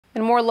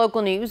And more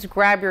local news,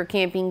 grab your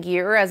camping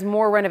gear as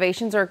more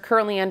renovations are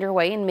currently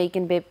underway in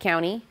Macon-Bibb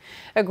County.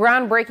 A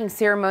groundbreaking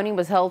ceremony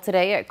was held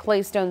today at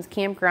Claystone's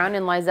Campground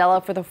in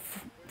Lizella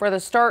for the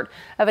start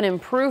of an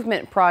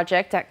improvement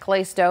project at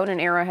Claystone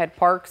and Arrowhead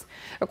Parks.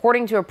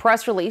 According to a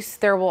press release,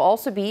 there will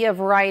also be a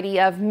variety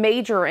of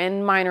major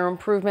and minor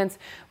improvements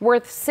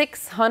worth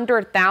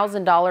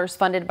 $600,000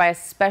 funded by a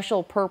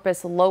special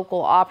purpose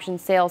local option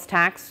sales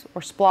tax,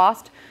 or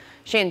SPLOST.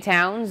 Shan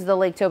Towns, the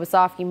Lake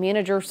Tobesofkee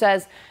manager,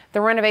 says the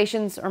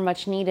renovations are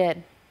much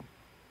needed.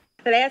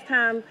 The last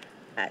time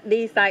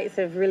these sites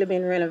have really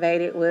been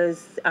renovated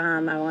was,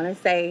 I want to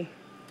say,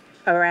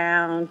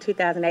 around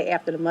 2008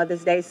 after the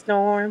Mother's Day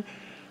storm,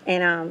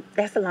 and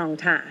that's a long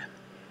time.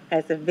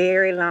 That's a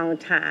very long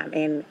time,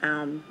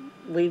 and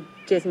we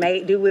just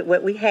made do with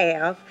what we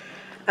have.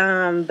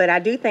 But I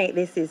do think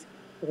this is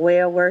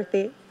well worth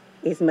it.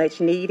 It's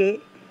much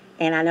needed,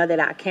 and I know that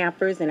our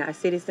campers and our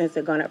citizens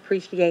are going to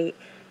appreciate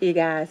you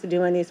guys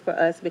doing this for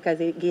us because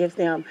it gives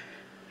them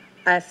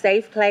a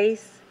safe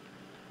place,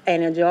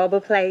 an enjoyable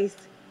place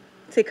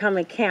to come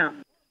and camp.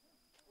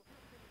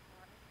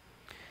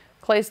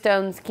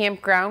 Claystone's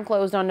campground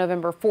closed on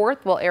November 4th,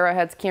 while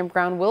Arrowhead's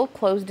campground will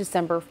close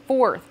December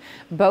 4th.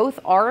 Both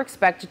are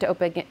expected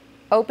to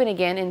open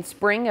again in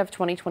spring of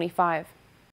 2025.